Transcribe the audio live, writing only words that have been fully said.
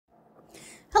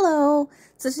Hello!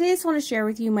 So today I just want to share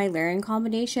with you my layering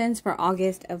combinations for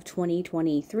August of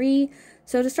 2023.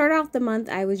 So to start off the month,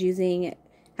 I was using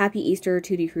Happy Easter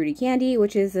Tutti Frutti Candy,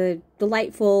 which is a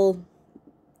delightful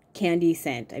candy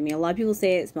scent. I mean, a lot of people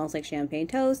say it smells like champagne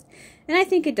toast, and I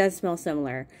think it does smell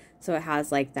similar. So it has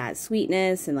like that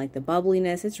sweetness and like the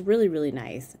bubbliness. It's really, really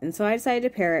nice. And so I decided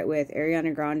to pair it with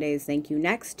Ariana Grande's Thank You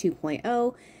Next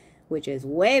 2.0, which is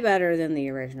way better than the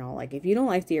original. Like, if you don't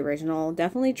like the original,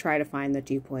 definitely try to find the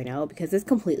 2.0 because it's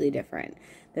completely different.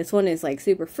 This one is like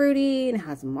super fruity and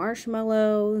has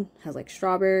marshmallow, has like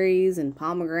strawberries and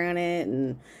pomegranate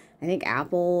and I think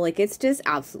apple. Like, it's just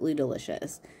absolutely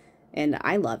delicious. And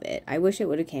I love it. I wish it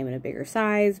would have came in a bigger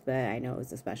size, but I know it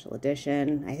was a special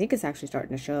edition. I think it's actually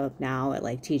starting to show up now at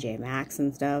like TJ Maxx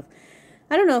and stuff.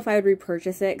 I don't know if I would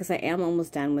repurchase it because I am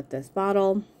almost done with this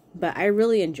bottle, but I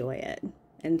really enjoy it.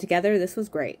 And together, this was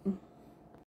great.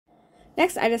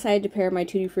 Next, I decided to pair my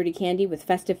Tutti Frutti Candy with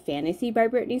Festive Fantasy by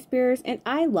Britney Spears, and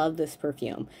I love this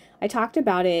perfume. I talked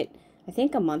about it, I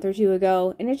think a month or two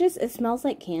ago, and it smells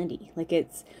like candy. Like,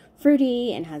 it's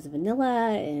fruity and has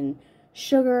vanilla and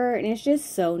sugar, and it's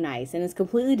just so nice, and it's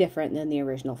completely different than the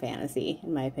original Fantasy,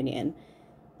 in my opinion.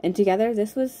 And together,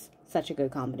 this was such a good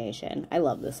combination. I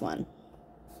love this one.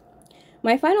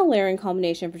 My final layering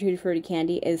combination for Tutti Frutti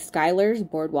Candy is Skylar's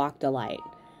Boardwalk Delight.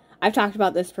 I've talked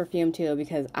about this perfume too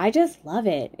because I just love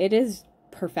it. It is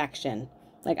perfection.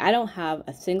 Like, I don't have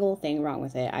a single thing wrong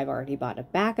with it. I've already bought a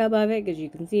backup of it because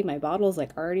you can see my bottle's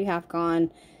like already half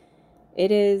gone.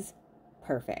 It is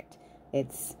perfect.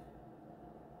 It's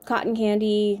cotton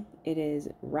candy. It is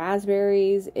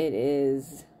raspberries. It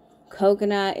is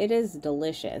coconut. It is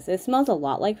delicious. It smells a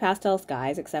lot like Pastel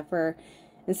Skies, except for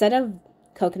instead of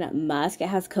coconut musk, it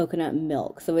has coconut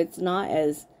milk, so it's not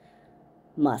as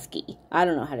musky. I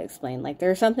don't know how to explain. Like,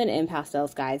 there's something in Pastel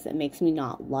Skies that makes me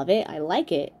not love it. I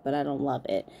like it, but I don't love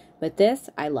it. But this,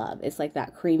 I love. It's like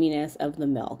that creaminess of the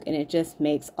milk, and it just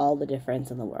makes all the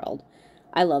difference in the world.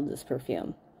 I love this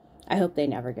perfume. I hope they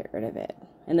never get rid of it.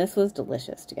 And this was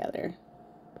delicious together.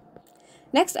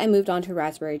 Next, I moved on to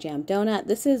Raspberry Jam Donut.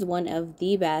 This is one of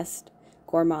the best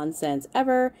gourmand scents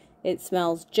ever. It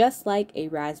smells just like a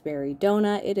raspberry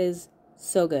donut. It is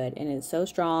so good and it's so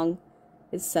strong.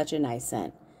 It's such a nice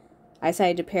scent. I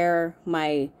decided to pair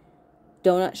my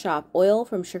Donut Shop oil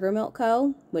from Sugar Milk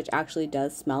Co., which actually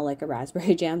does smell like a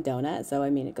raspberry jam donut. So, I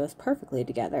mean, it goes perfectly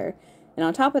together. And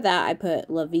on top of that, I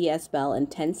put La Vie est Belle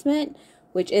Intense Mint,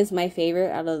 which is my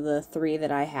favorite out of the three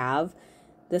that I have.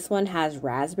 This one has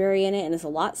raspberry in it and it's a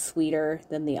lot sweeter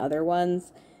than the other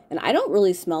ones. And I don't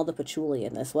really smell the patchouli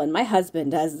in this one. My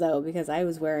husband does, though, because I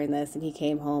was wearing this and he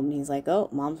came home and he's like, oh,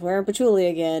 Mom's wearing patchouli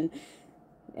again.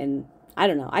 And I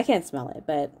don't know. I can't smell it,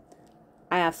 but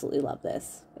I absolutely love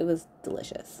this. It was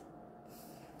delicious.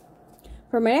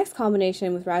 For my next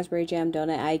combination with Raspberry Jam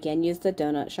Donut, I again used the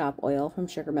Donut Shop oil from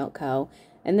Sugar Milk Co.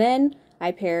 And then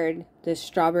I paired this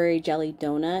Strawberry Jelly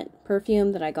Donut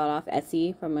perfume that I got off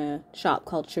Etsy from a shop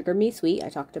called Sugar Me Sweet. I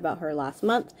talked about her last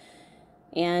month.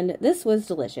 And this was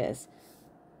delicious.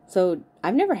 So,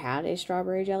 I've never had a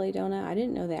strawberry jelly donut. I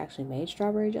didn't know they actually made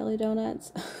strawberry jelly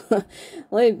donuts.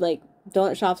 Like,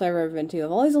 donut shops I've ever been to,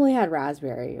 I've always only had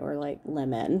raspberry or, like,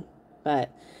 lemon. But,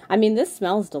 I mean, this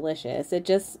smells delicious. It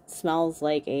just smells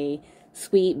like a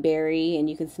sweet berry, and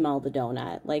you can smell the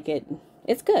donut. Like,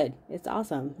 it's good. It's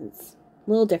awesome. It's a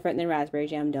little different than raspberry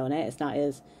jam donut. It's not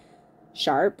as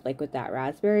sharp, like, with that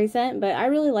raspberry scent. But I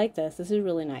really like this. This is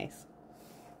really nice.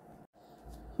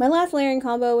 My last layering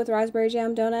combo with Raspberry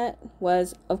Jam Donut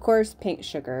was, of course, Pink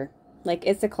Sugar. Like,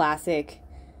 it's a classic.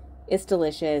 It's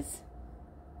delicious.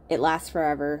 It lasts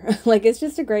forever. Like, it's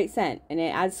just a great scent, and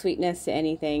it adds sweetness to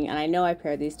anything, and I know I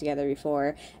paired these together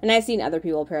before, and I've seen other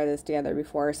people pair this together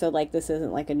before, so, like, this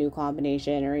isn't, like, a new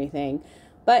combination or anything,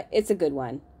 but it's a good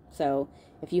one. So,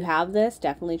 if you have this,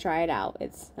 definitely try it out.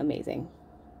 It's amazing.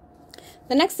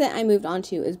 The next scent I moved on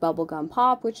to is Bubblegum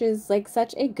Pop, which is like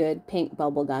such a good pink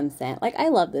bubblegum scent. Like, I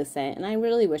love this scent, and I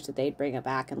really wish that they'd bring it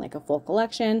back in like a full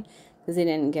collection because they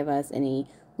didn't give us any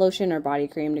lotion or body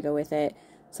cream to go with it.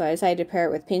 So I decided to pair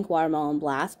it with Pink Watermelon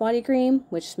Blast Body Cream,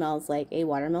 which smells like a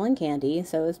watermelon candy.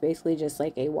 So it's basically just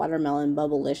like a watermelon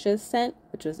bubblicious scent,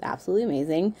 which was absolutely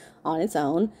amazing on its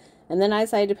own. And then I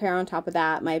decided to pair on top of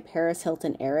that my Paris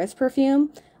Hilton Heiress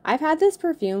perfume. I've had this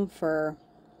perfume for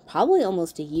probably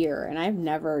almost a year, and I've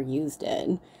never used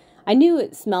it. I knew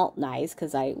it smelled nice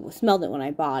because I smelled it when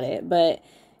I bought it, but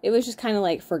it was just kind of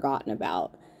like forgotten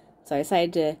about. So I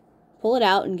decided to pull it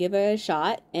out and give it a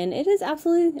shot, and it is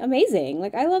absolutely amazing.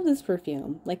 Like, I love this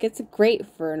perfume. Like, it's great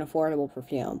for an affordable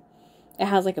perfume. It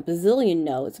has like a bazillion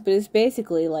notes, but it's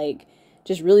basically like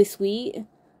just really sweet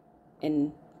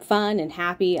and fun and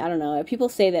happy. I don't know. People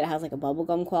say that it has like a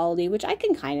bubblegum quality, which I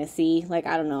can kind of see. Like,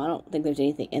 I don't know. I don't think there's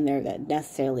anything in there that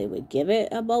necessarily would give it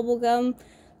a bubblegum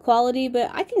quality,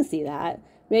 but I can see that.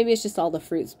 Maybe it's just all the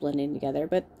fruits blending together,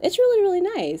 but it's really, really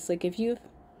nice. Like, if you've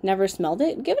never smelled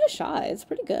it, give it a shot. It's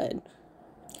pretty good.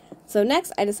 So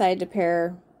next, I decided to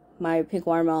pair my Pink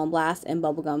Watermelon Blast and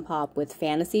Bubblegum Pop with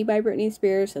Fantasy by Britney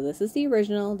Spears. So this is the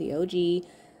original, the OG,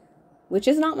 which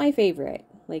is not my favorite.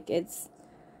 Like, it's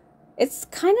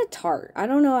kind of tart. I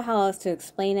don't know how else to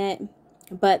explain it,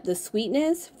 but the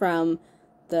sweetness from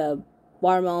the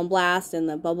Watermelon Blast and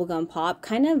the Bubblegum Pop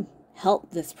kind of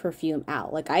helped this perfume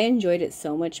out. Like, I enjoyed it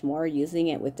so much more using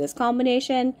it with this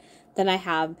combination than I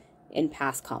have in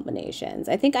past combinations.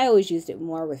 I think I always used it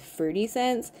more with fruity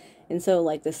scents, and so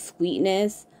like the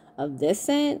sweetness of this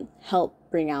scent helped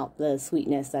bring out the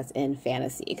sweetness that's in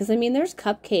Fantasy. Because I mean, there's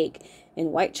cupcake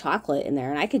and white chocolate in there,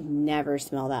 and I could never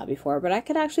smell that before, but I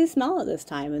could actually smell it this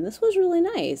time, and this was really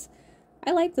nice.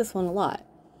 I like this one a lot.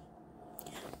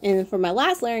 And for my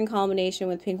last layering combination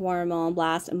with Pink Watermelon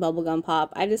Blast and Bubblegum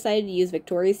Pop, I decided to use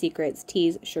Victoria's Secret's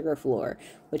Tease Sugar Floor,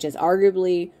 which is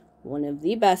arguably one of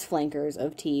the best flankers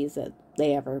of teas that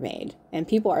they ever made. And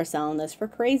people are selling this for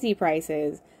crazy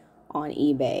prices on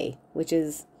eBay, which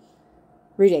is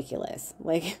ridiculous.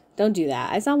 Like, don't do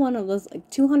that. I saw one of those, like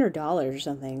 $200 or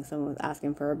something. Someone was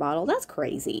asking for a bottle. That's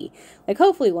crazy. Like,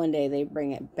 hopefully one day they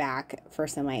bring it back for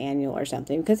semi-annual or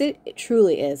something, because it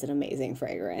truly is an amazing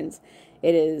fragrance.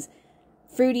 It is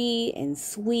fruity and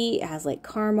sweet. It has like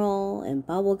caramel and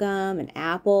bubblegum and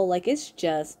apple. Like, it's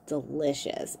just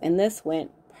delicious. And this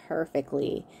went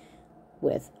perfectly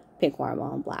with Pink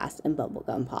Watermelon Blast and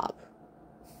Bubblegum Pop.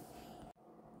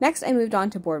 Next, I moved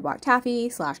on to Boardwalk Taffy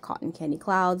 / Cotton Candy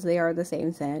Clouds. They are the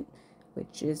same scent,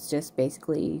 which is just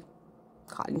basically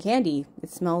cotton candy. It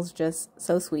smells just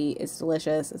so sweet. It's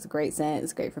delicious. It's a great scent.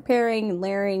 It's great for pairing and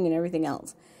layering and everything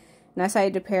else. And I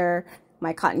decided to pair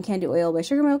my Cotton Candy Oil by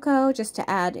Sugar Milk Co. just to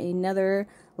add another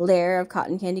layer of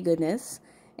cotton candy goodness.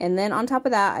 And then on top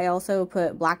of that, I also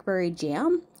put Blackberry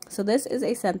Jam. So this is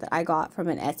a scent that I got from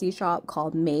an Etsy shop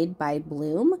called Made by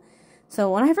Bloom. So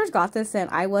when I first got this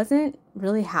scent, I wasn't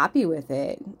really happy with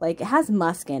it. Like, it has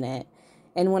musk in it.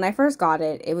 And when I first got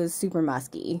it, it was super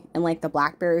musky. And like the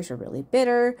blackberries were really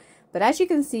bitter. But as you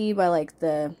can see by like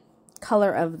the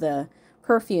color of the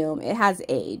perfume, it has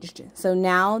aged. So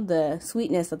now the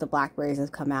sweetness of the blackberries has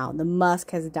come out. The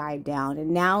musk has died down.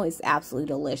 And now it's absolutely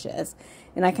delicious.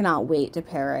 And I cannot wait to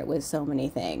pair it with so many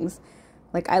things.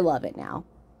 Like, I love it now.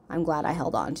 I'm glad I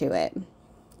held on to it.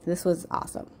 This was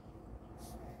awesome.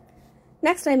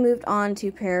 Next, I moved on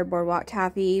to pair Boardwalk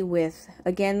Taffy with,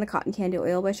 again, the Cotton Candy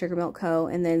Oil by Sugar Milk Co.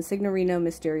 and then Signorino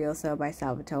Misterioso by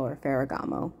Salvatore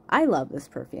Ferragamo. I love this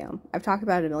perfume. I've talked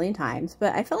about it a million times,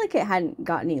 but I felt like it hadn't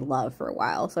gotten any love for a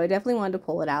while, so I definitely wanted to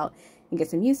pull it out and get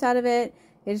some use out of it.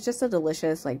 It's just a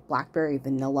delicious, like, blackberry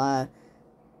vanilla.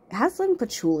 It has some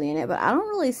patchouli in it, but I don't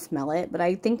really smell it, but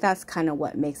I think that's kind of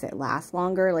what makes it last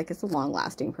longer. Like, it's a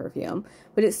long-lasting perfume,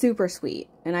 but it's super sweet,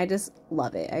 and I just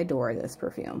love it. I adore this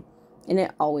perfume. And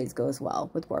it always goes well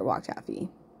with Boardwalk Taffy.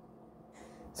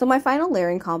 So my final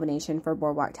layering combination for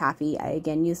Boardwalk Taffy, I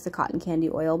again used the Cotton Candy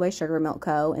Oil by Sugar Milk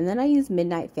Co. and then I used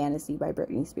Midnight Fantasy by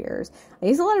Britney Spears. I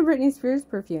used a lot of Britney Spears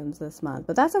perfumes this month,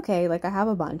 but that's okay. Like, I have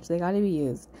a bunch. They got to be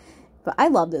used. But I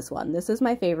love this one. This is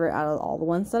my favorite out of all the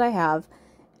ones that I have.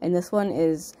 And this one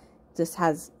just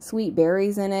has sweet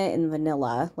berries in it and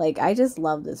vanilla. Like, I just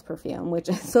love this perfume, which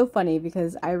is so funny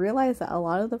because I realize that a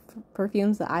lot of the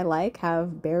perfumes that I like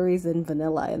have berries and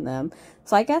vanilla in them.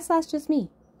 So I guess that's just me.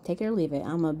 Take it or leave it.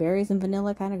 I'm a berries and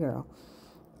vanilla kind of girl.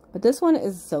 But this one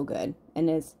is so good and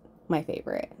is my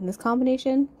favorite. And this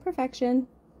combination, perfection.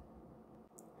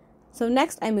 So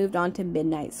next I moved on to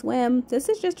Midnight Swim. This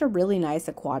is just a really nice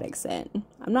aquatic scent.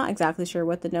 I'm not exactly sure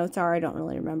what the notes are. I don't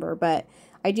really remember, but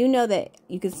I do know that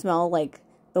you can smell like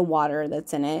the water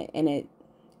that's in it, and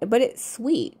but it's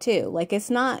sweet too. Like,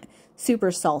 it's not super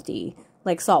salty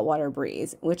like Saltwater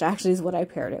Breeze, which actually is what I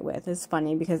paired it with. It's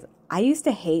funny because I used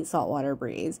to hate Saltwater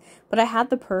Breeze, but I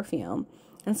had the perfume.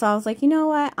 And so I was like, you know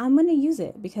what? I'm going to use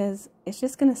it because it's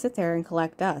just going to sit there and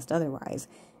collect dust otherwise.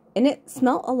 And it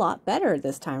smelled a lot better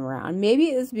this time around. Maybe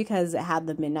it was because it had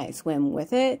the Midnight Swim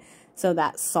with it, so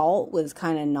that salt was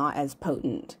kind of not as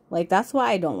potent. Like, that's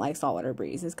why I don't like Saltwater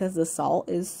Breeze, is because the salt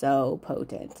is so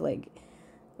potent. Like,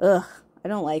 ugh, I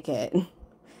don't like it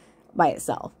by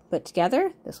itself. But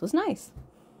together, this was nice.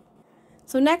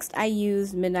 So next, I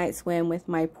used Midnight Swim with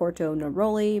my Porto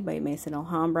Neroli by Maison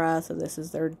Alhambra. So this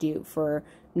is their dupe for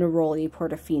Neroli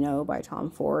Portofino by Tom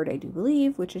Ford, I do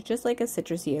believe, which is just like a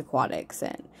citrusy aquatic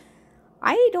scent.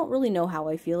 I don't really know how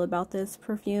I feel about this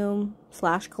perfume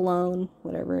slash cologne,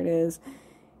 whatever it is.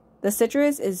 The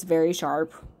citrus is very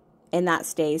sharp, and that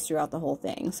stays throughout the whole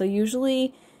thing. So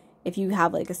usually if you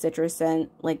have like a citrus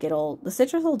scent, like the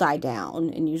citrus will die down,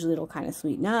 and usually it'll kind of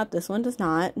sweeten up. This one does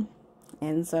not.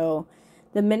 And so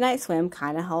the Midnight Swim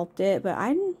kind of helped it, but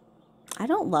I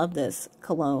don't love this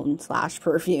cologne slash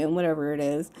perfume, whatever it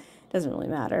is. It doesn't really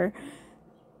matter.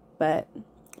 But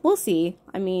we'll see.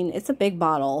 I mean, it's a big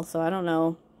bottle, so I don't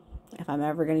know if I'm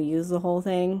ever going to use the whole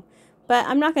thing. But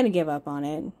I'm not going to give up on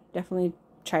it. Definitely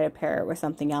try to pair it with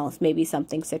something else. Maybe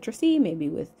something citrusy, maybe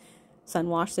with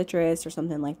Sunwash citrus or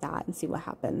something like that, and see what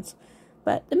happens.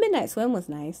 But the Midnight Swim was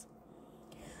nice.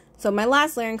 So my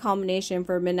last layering combination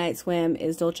for Midnight Swim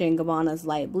is Dolce & Gabbana's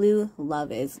Light Blue,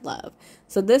 Love is Love.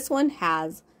 So this one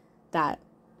has that,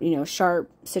 you know, sharp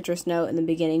citrus note in the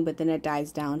beginning, but then it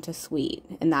dies down to sweet.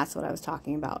 And that's what I was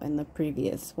talking about in the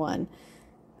previous one.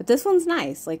 But this one's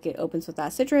nice. Like, it opens with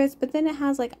that citrus, but then it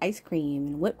has like ice cream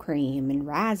and whipped cream and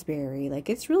raspberry. Like,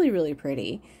 it's really, really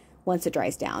pretty once it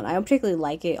dries down. I don't particularly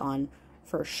like it on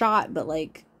first shot, but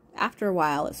like after a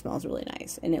while it smells really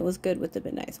nice. And it was good with the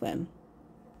Midnight Swim.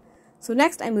 So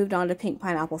next I moved on to Pink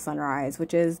Pineapple Sunrise,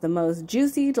 which is the most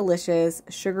juicy, delicious,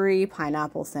 sugary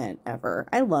pineapple scent ever.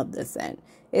 I love this scent.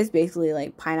 It's basically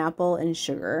like pineapple and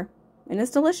sugar, and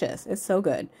it's delicious. It's so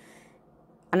good.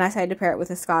 And I decided to pair it with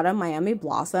Escada Miami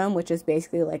Blossom, which is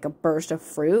basically like a burst of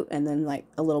fruit and then like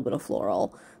a little bit of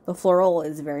floral. The floral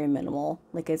is very minimal.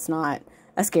 Like, it's not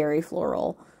a scary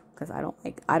floral, because I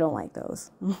don't like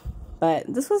those.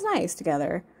 But this was nice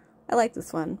together. I like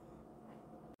this one.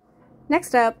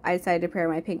 Next up, I decided to pair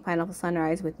my Pink Pineapple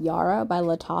Sunrise with Yara by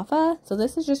Lattafa. So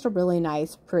this is just a really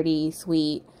nice, pretty,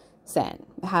 sweet scent.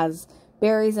 It has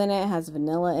berries in it, has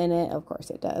vanilla in it. Of course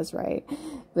it does, right?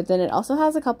 But then it also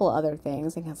has a couple other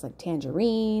things. It has like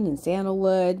tangerine and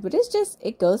sandalwood. But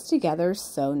it goes together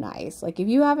so nice. Like, if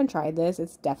you haven't tried this,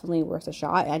 it's definitely worth a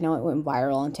shot. I know it went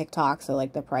viral on TikTok, so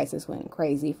like the prices went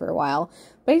crazy for a while.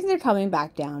 But I think they're coming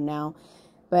back down now.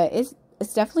 But it's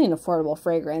definitely an affordable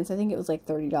fragrance. I think it was like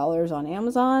 $30 on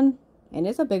Amazon. And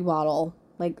it's a big bottle.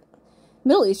 Like,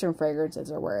 Middle Eastern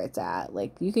fragrances are where it's at.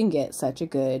 Like, you can get such a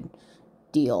good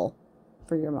deal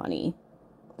for your money.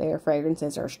 Their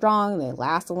fragrances are strong. They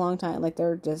last a long time. Like,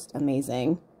 they're just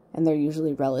amazing. And they're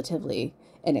usually relatively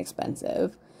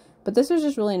inexpensive. But this was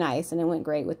just really nice. And it went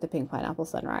great with the Pink Pineapple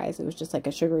Sunrise. It was just like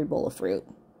a sugary bowl of fruit.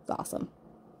 It's awesome.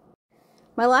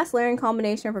 My last layering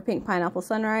combination for Pink Pineapple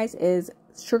Sunrise is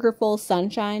Sugarful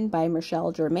Sunshine by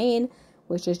Michelle Germain,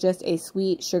 which is just a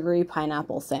sweet, sugary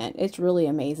pineapple scent. It's really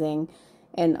amazing.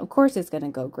 And of course it's going to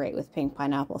go great with Pink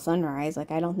Pineapple Sunrise.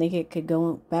 Like, I don't think it could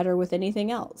go better with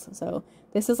anything else. So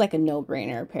this is like a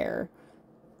no-brainer pair.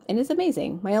 And it's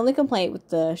amazing. My only complaint with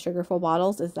the Sugarful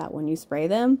bottles is that when you spray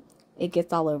them, it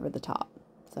gets all over the top.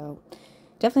 So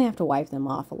definitely have to wipe them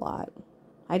off a lot.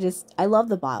 I love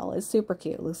the bottle. It's super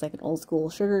cute. It looks like an old school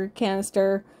sugar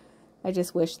canister. I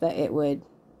just wish that it would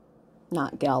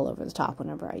not get all over the top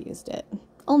whenever I used it.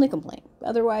 Only complaint.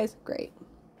 Otherwise, great.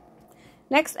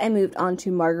 Next, I moved on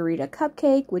to Margarita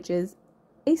Cupcake, which is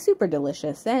a super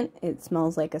delicious scent. It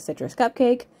smells like a citrus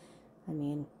cupcake. I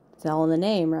mean, it's all in the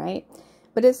name, right?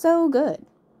 But it's so good.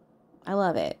 I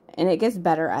love it. And it gets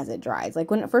better as it dries.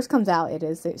 Like, when it first comes out, it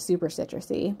is super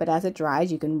citrusy. But as it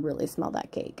dries, you can really smell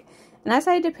that cake. And I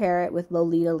decided to pair it with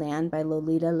Lolita Land by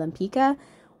Lolita Lampica,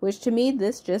 which to me,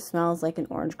 this just smells like an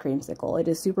orange creamsicle. It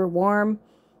is super warm,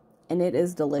 and it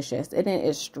is delicious, and it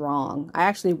is strong. I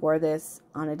actually wore this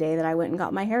on a day that I went and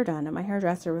got my hair done, and my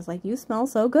hairdresser was like, "You smell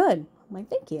so good." I'm like,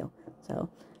 "Thank you." So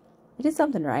I did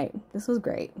something right. This was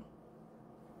great.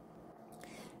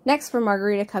 Next, for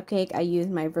Margarita Cupcake, I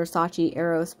used my Versace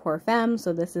Eros Pour Femme.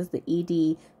 So this is the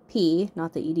EDP,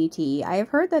 not the EDT. I have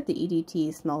heard that the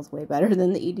EDT smells way better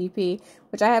than the EDP,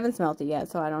 which I haven't smelled it yet,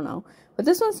 so I don't know. But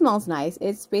this one smells nice.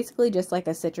 It's basically just like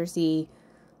a citrusy,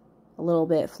 a little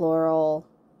bit floral,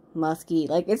 musky.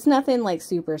 Like, it's nothing like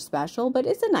super special, but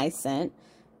it's a nice scent,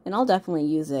 and I'll definitely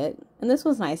use it. And this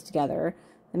was nice together.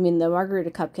 I mean, the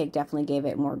Margarita Cupcake definitely gave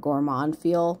it more gourmand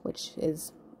feel, which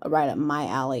is right up my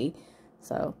alley.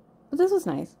 So, but this was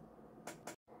nice.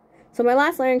 So my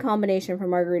last layering combination for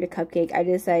Margarita Cupcake, I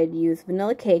decided to use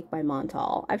Vanilla Cake by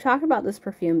Montal. I've talked about this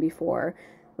perfume before.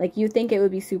 Like, you'd think it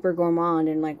would be super gourmand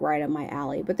and like right up my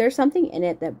alley, but there's something in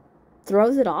it that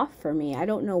throws it off for me. I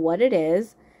don't know what it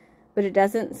is, but it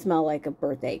doesn't smell like a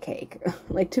birthday cake.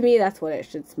 Like, to me, that's what it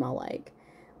should smell like.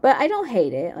 But I don't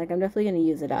hate it. Like, I'm definitely going to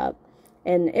use it up.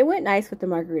 And it went nice with the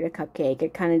Margarita Cupcake.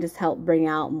 It kind of just helped bring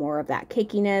out more of that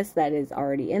cakiness that is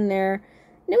already in there.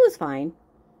 And it was fine.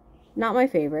 Not my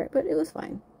favorite, but it was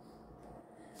fine.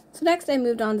 So next I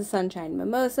moved on to Sunshine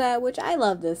Mimosa, which I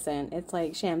love this scent. It's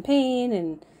like champagne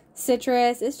and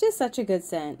citrus. It's just such a good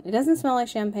scent. It doesn't smell like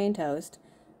champagne toast,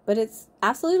 but it's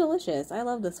absolutely delicious. I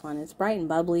love this one. It's bright and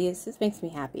bubbly. It just makes me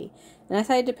happy. And I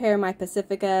decided to pair my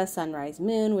Pacifica Sunrise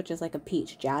Moon, which is like a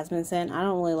peach jasmine scent. I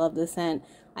don't really love this scent.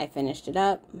 I finished it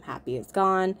up. I'm happy it's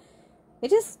gone. It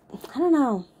just, I don't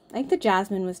know. I think the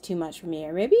jasmine was too much for me,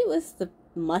 or maybe it was the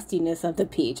mustiness of the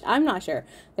peach. I'm not sure.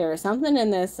 There was something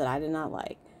in this that I did not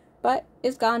like. But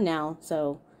it's gone now,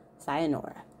 so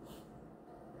sayonara.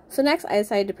 So next I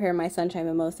decided to pair my Sunshine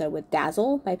Mimosa with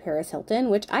Dazzle by Paris Hilton,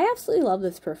 which I absolutely love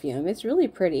this perfume. It's really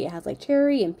pretty. It has like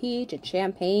cherry and peach and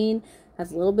champagne.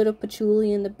 Has a little bit of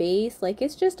patchouli in the base. Like,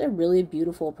 it's just a really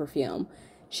beautiful perfume.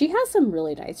 She has some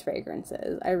really nice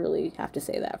fragrances. I really have to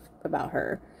say that about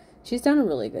her. She's done a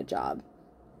really good job.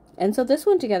 And so this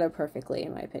went together perfectly,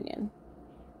 in my opinion.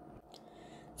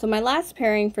 So my last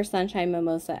pairing for Sunshine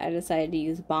Mimosa, I decided to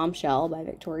use Bombshell by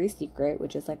Victoria's Secret,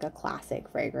 which is like a classic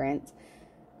fragrance.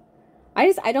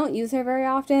 I don't use her very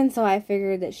often, so I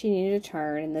figured that she needed a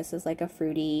turn, and this is like a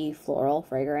fruity floral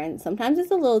fragrance. Sometimes it's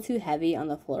a little too heavy on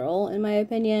the floral, in my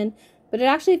opinion, but it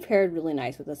actually paired really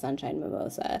nice with the Sunshine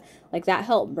Mimosa. Like, that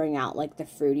helped bring out like the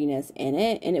fruitiness in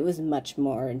it, and it was much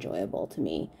more enjoyable to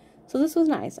me. So this was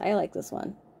nice. I like this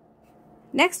one.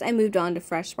 Next, I moved on to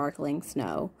Fresh Sparkling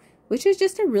Snow, which is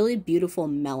just a really beautiful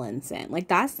melon scent. Like,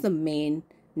 that's the main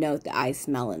note that I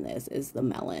smell in this, is the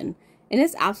melon. And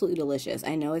it's absolutely delicious.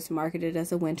 I know it's marketed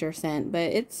as a winter scent, but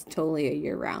it's totally a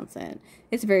year-round scent.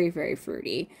 It's very, very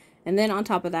fruity. And then on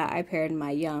top of that, I paired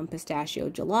my Yum Pistachio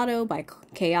Gelato by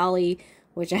Kayali,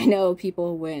 which I know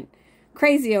people went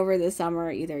crazy over this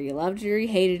summer. Either you loved it or you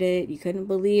hated it. You couldn't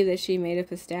believe that she made a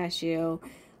pistachio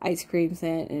ice cream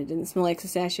scent, and it didn't smell like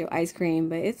pistachio ice cream,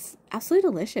 but it's absolutely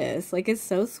delicious. Like, it's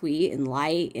so sweet and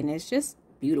light, and it's just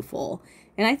beautiful.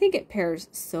 And I think it pairs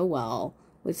so well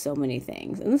with so many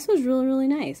things. And this was really, really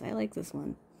nice. I like this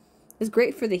one. It's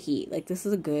great for the heat. Like, this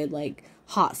is a good, like,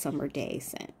 hot summer day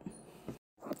scent.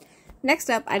 Next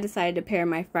up, I decided to pair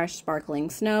my Fresh Sparkling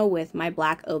Snow with my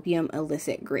Black Opium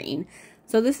Illicit Green.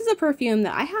 So this is a perfume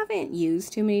that I haven't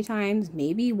used too many times,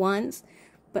 maybe once,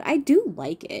 but I do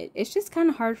like it. It's just kind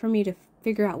of hard for me to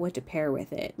figure out what to pair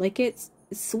with it. Like, it's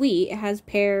sweet. It has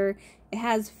pear, it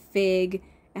has fig,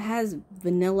 it has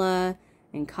vanilla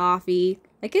and coffee.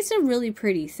 Like, it's a really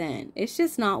pretty scent. It's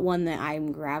just not one that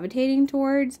I'm gravitating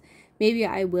towards. Maybe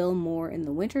I will more in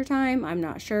the winter time. I'm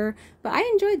not sure. But I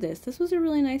enjoyed this. This was a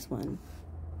really nice one.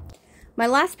 My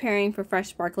last pairing for Fresh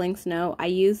Sparkling Snow, I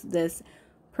used this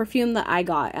perfume that I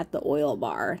got at the oil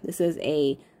bar. This is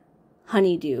a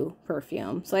honeydew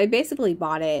perfume. So I basically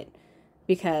bought it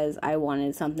because I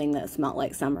wanted something that smelled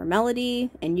like Summer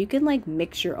Melody. And you can like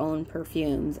mix your own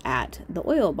perfumes at the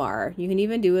oil bar. You can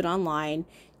even do it online.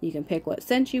 You can pick what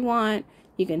scent you want.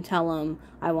 You can tell them,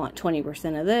 I want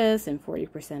 20% of this and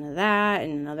 40% of that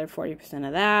and another 40%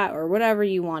 of that, or whatever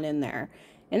you want in there.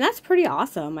 And that's pretty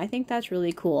awesome. I think that's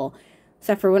really cool.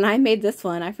 Except for when I made this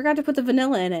one, I forgot to put the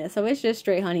vanilla in it. So it's just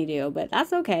straight honeydew, but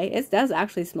that's okay. It does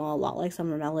actually smell a lot like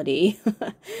Summer Melody.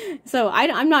 So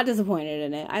I'm not disappointed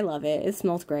in it. I love it. It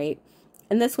smells great.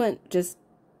 And this went just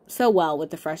so well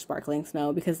with the Fresh Sparkling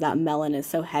Snow because that melon is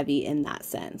so heavy in that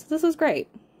scent. So this was great.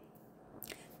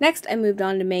 Next, I moved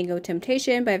on to Mango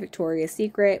Temptation by Victoria's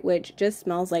Secret, which just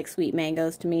smells like sweet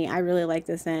mangoes to me. I really like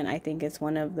this scent. I think it's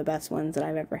one of the best ones that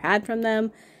I've ever had from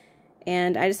them.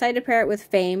 And I decided to pair it with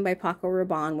Fame by Paco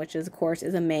Rabanne, which is, of course,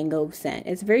 is a mango scent.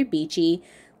 It's very beachy.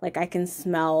 Like, I can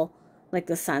smell like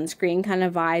the sunscreen kind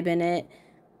of vibe in it,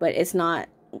 but it's not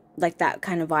like that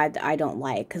kind of vibe that I don't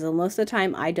like, because most of the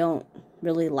time I don't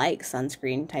really like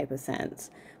sunscreen type of scents.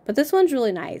 But this one's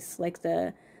really nice. Like,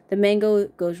 the mango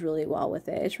goes really well with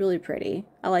it. It's really pretty.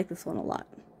 I like this one a lot.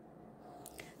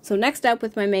 So next up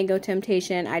with my Mango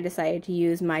Temptation, I decided to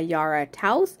use my Yara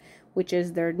Taos, which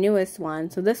is their newest one.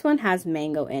 So this one has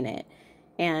mango in it.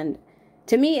 And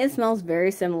to me, it smells very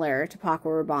similar to Paco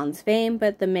Rabanne's Fame,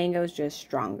 but the mango is just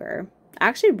stronger. I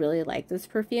actually really like this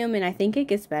perfume, and I think it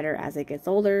gets better as it gets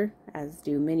older, as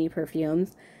do many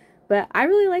perfumes. But I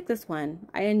really like this one.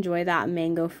 I enjoy that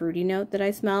mango fruity note that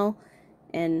I smell,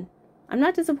 and I'm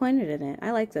not disappointed in it.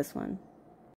 I like this one.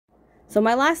 So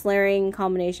my last layering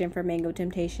combination for Mango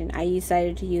Temptation, I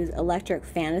decided to use Electric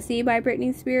Fantasy by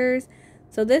Britney Spears.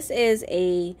 So this is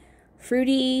a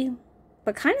fruity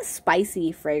but kind of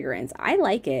spicy fragrance. I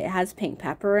like it. It has pink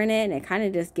pepper in it, and it kind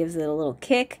of just gives it a little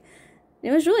kick.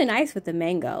 It was really nice with the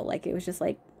mango. Like, it was just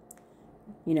like,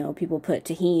 you know, people put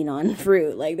tahini on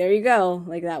fruit. Like, there you go.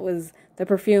 Like, that was the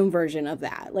perfume version of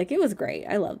that. Like, it was great.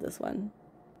 I love this one.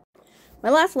 My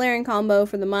last layering combo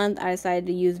for the month, I decided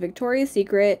to use Victoria's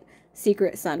Secret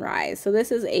Secret Sunrise. So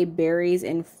this is a berries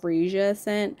and freesia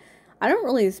scent. I don't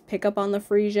really pick up on the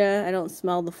freesia. I don't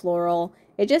smell the floral.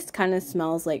 It just kind of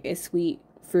smells like a sweet,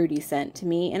 fruity scent to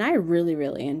me, and I really,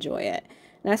 really enjoy it.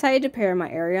 And I decided to pair my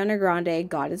Ariana Grande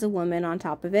God is a Woman on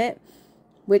top of it,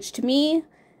 which to me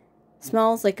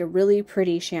smells like a really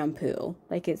pretty shampoo.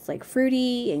 Like it's like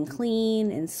fruity and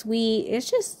clean and sweet. It's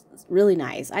just really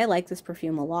nice. I like this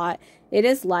perfume a lot. It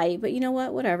is light, but you know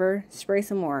what? Whatever. Spray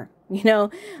some more. You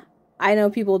know, I know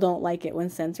people don't like it when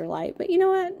scents are light, but you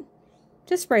know what?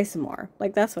 Just spray some more.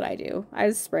 Like that's what I do. I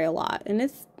just spray a lot and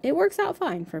it works out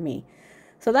fine for me.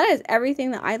 So that is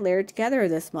everything that I layered together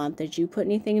this month. Did you put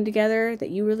anything together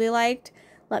that you really liked?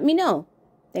 Let me know.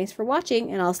 Thanks for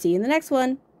watching, and I'll see you in the next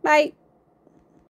one. Bye!